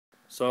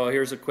So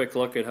here's a quick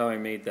look at how I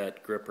made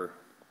that gripper.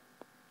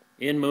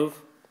 InMoove.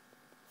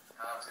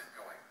 How's it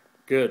going?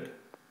 Good.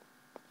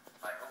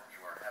 I hope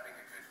you are having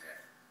a good day.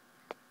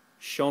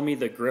 Show me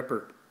the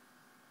gripper.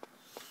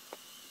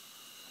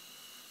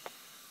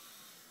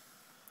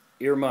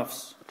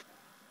 Earmuffs.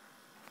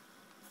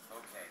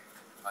 Okay,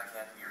 I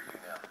can't hear you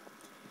now.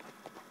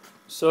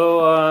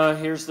 So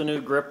here's the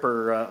new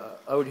gripper.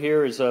 Out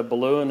here is a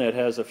balloon that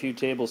has a few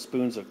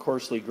tablespoons of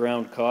coarsely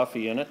ground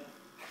coffee in it.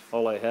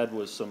 All I had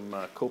was some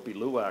Kopi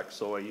Luwak,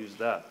 so I used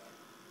that.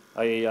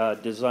 I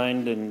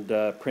designed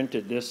and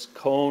printed this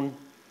cone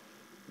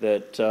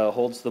that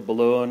holds the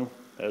balloon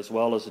as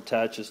well as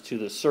attaches to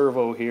the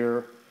servo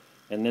here.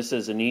 And this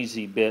is an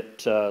easy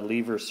bit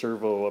lever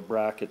servo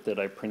bracket that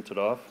I printed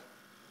off.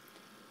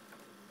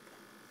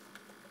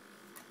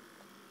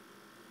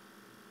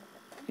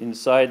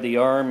 Inside the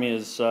arm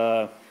is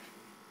a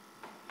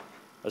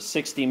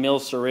 60 mil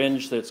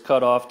syringe that's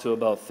cut off to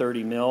about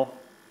 30 mil.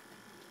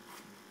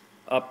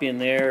 Up in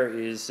there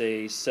is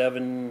a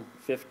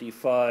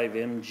 755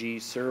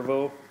 mg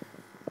servo,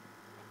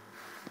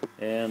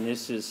 and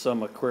this is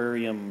some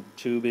aquarium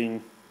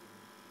tubing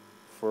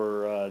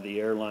for the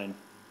airline.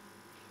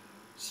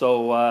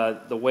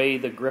 So the way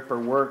the gripper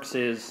works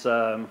is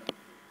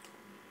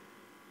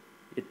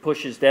it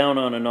pushes down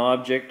on an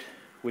object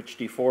which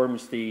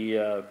deforms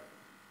the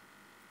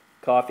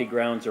coffee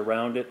grounds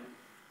around it.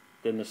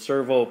 Then the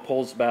servo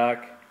pulls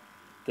back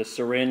the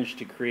syringe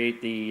to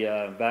create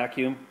the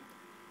vacuum,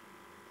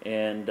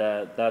 and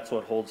that's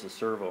what holds the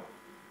servo.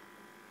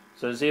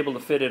 So I was able to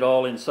fit it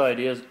all inside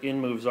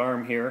InMoov's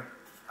arm here.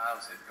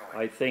 How's it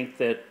going? I think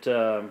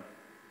that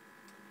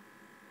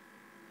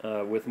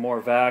with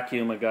more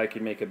vacuum a guy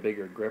could make a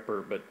bigger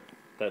gripper, but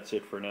that's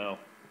it for now.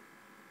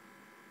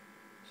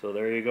 So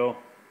there you go.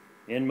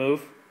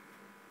 InMoove.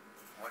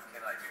 What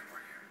can I do for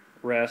you?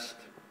 Rest.